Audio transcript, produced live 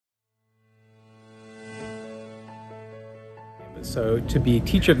So to be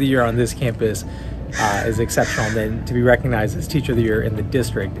Teacher of the Year on this campus is exceptional, and then to be recognized as Teacher of the Year in the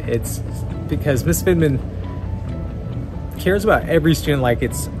district, it's because Ms. Finman cares about every student like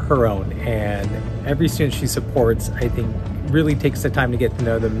it's her own, and every student she supports, I think, really takes the time to get to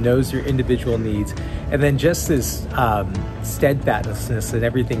know them, knows your individual needs, and then just this steadfastness in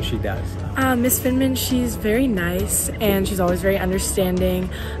everything she does. Miss Finman, she's very nice, and she's always very understanding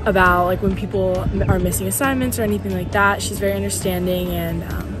about like when people are missing assignments or anything like that. She's very understanding and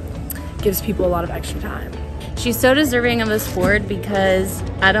gives people a lot of extra time. She's so deserving of this award because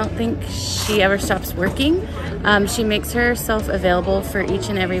I don't think she ever stops working. She makes herself available for each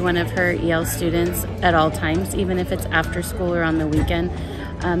and every one of her EL students at all times, even if it's after school or on the weekend.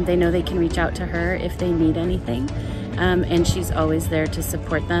 They know they can reach out to her if they need anything, and she's always there to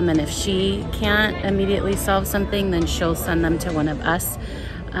support them. And if she can't immediately solve something, then she'll send them to one of us.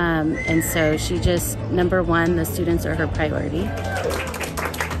 And so she just, number one, the students are her priority.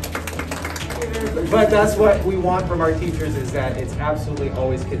 But that's what we want from our teachers, is that it's absolutely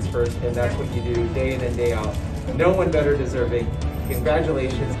always kids first, and that's what you do day in and day out. No one better deserving.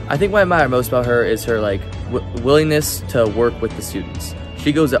 Congratulations. I think what I admire most about her is her willingness to work with the students.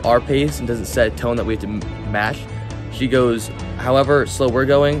 She goes at our pace and doesn't set a tone that we have to match. She goes however slow we're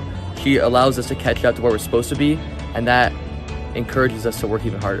going. She allows us to catch up to where we're supposed to be, and that encourages us to work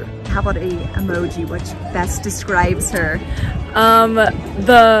even harder. How about an emoji which best describes her?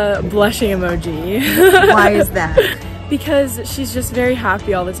 The blushing emoji. Why is that? Because she's just very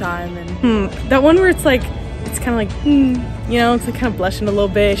happy all the time, and that one where it's like, it's kind of like, you know, it's like kind of blushing a little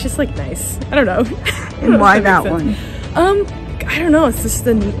bit. It's just like nice. I don't know. And why that one? I don't know. It's just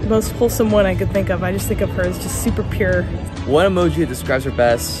the most wholesome one I could think of. I just think of her as just super pure. One emoji that describes her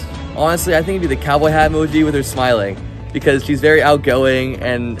best, honestly, I think it'd be the cowboy hat emoji with her smiling, because she's very outgoing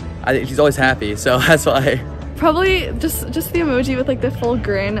and I think she's always happy, so that's why. Probably just the emoji with like the full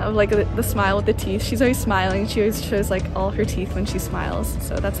grin of like the smile with the teeth. She's always smiling. She always shows like all her teeth when she smiles,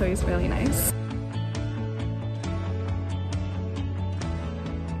 so that's always really nice.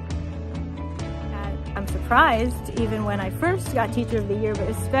 I'm surprised even when I first got Teacher of the Year, but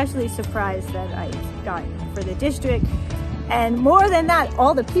especially surprised that I got for the district. And more than that,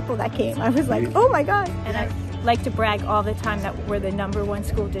 all the people that came. I was like, oh my God. And I like to brag all the time that we're the #1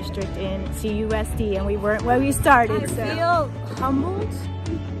 school district in CUSD, and we weren't where we started. So. I feel humbled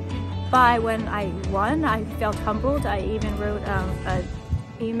by when I won. I felt humbled. I even wrote an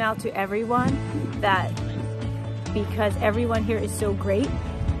email to everyone that because everyone here is so great,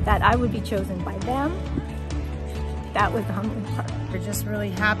 that I would be chosen by them. That was the humbling part. We're just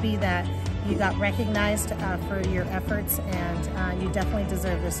really happy that you got recognized for your efforts, and you definitely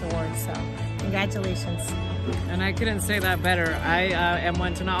deserve this award, so congratulations. And I couldn't say that better. I am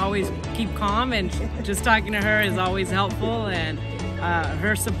one to not always keep calm, and just talking to her is always helpful, and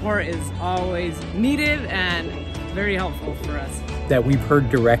her support is always needed and very helpful for us. That we've heard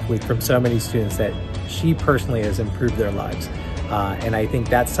directly from so many students that she personally has improved their lives. And I think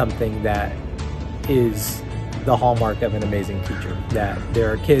that's something that is the hallmark of an amazing teacher, that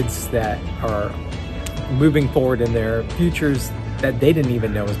there are kids that are moving forward in their futures that they didn't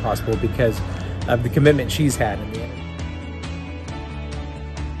even know was possible because of the commitment she's had in the end.